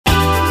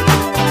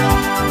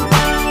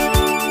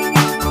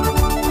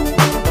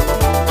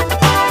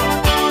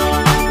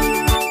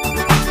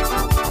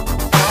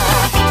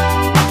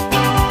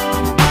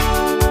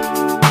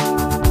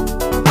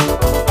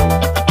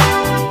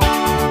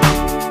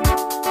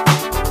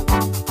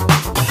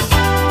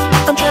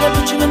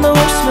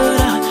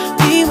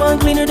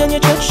on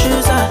your church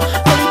shoes.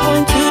 Only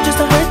point two just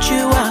to hurt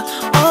you.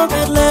 All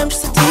red lamb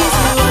just to tease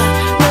you.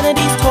 None of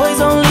these toys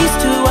on lease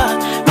to.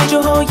 Made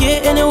your whole year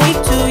in a week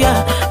too.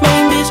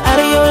 Main bitch out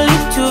of your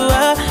league too.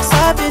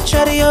 Side bitch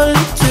out of your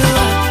league too.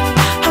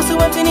 House so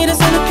empty, need a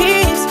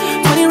centerpiece.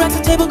 20 racks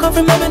a table come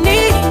from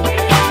ebony.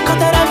 Cut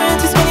that ivory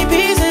into skinny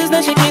pieces.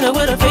 Then she clean up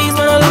with her face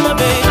when I love my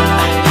babe.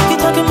 You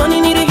talking money,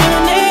 need a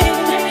hearing aid.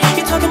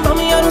 You talking about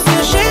me, I don't see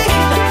a shade.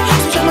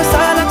 Switch on my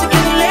side, I take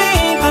any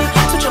lane.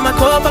 Switch on my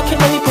core, I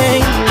can't any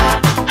pain.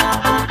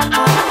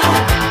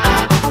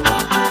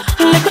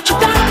 Look what you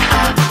done.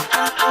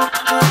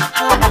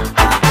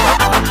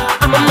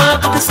 I'm a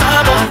motherfucking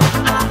starboy.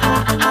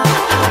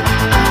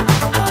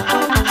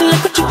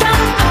 Look what you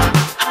done.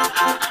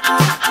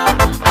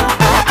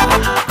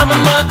 I'm a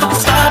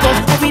motherfucking starboy.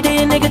 Every day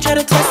a nigga try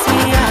to test me,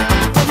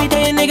 every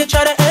day a nigga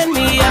try to end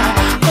me,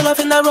 pull off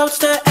in that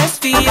roadster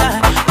SV,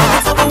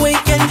 it's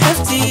overweight getting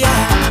hefty,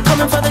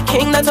 coming for the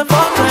king, that's a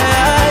far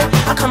cry.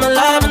 I come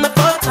alive in the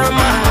fourth time,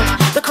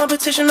 the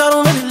competition, I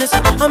don't really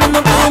listen. I'm in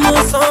the room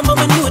with a song, but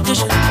a new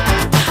edition.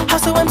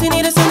 House so empty,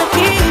 need a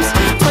centerpiece.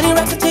 20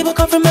 racks a table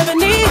come from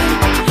ebony.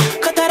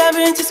 Cut that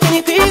ivory into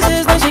skinny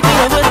pieces. Then she clean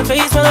up with her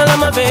face when I love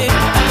my babe.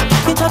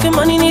 You talking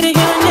money, need a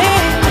hearing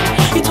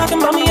aid. You talking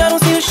about me, I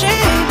don't see a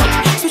shade.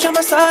 Switch on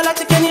my side, I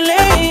take any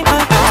lane.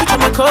 Switch on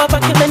my core, I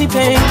kill any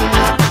pain.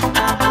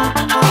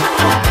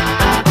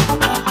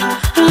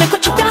 Look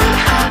what you done.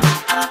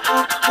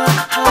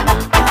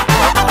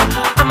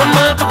 I'm a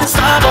motherfucking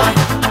starboy.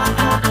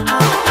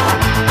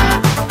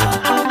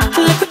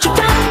 Look what you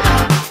done.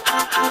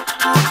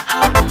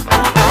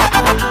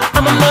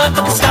 I'm a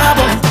motherfucking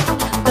starboy.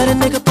 Let a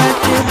nigga back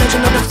in,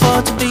 legend on the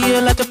floor, took the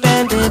year like a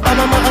bandit. Buy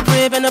my mama a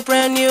crib and a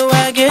brand new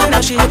wagon.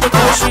 Now she hit the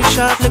grocery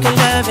shop looking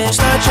lavish.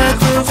 Star Trek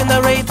roof in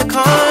the Wraith the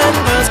Con.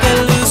 Girls get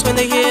loose when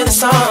they hear the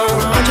song.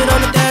 100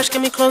 on the dash,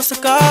 get me close to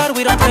God.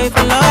 We don't pray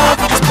for love,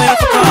 we just pray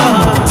for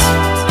cause.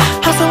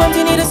 House so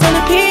empty, need a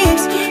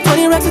centerpiece.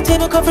 20 racks a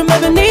table come from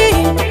ebony.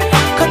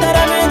 Cut that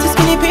ivory into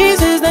skinny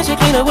pieces. Then she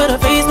clean up with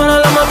her face when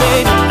I love my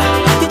baby.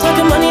 You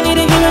talking money,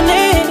 need a hearing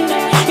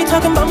aid. You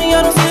talking about me,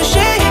 I don't see a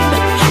shade.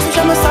 Switch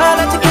on my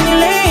side, I take any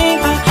lane.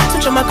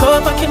 Switch on my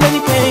core, I kill any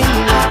pain.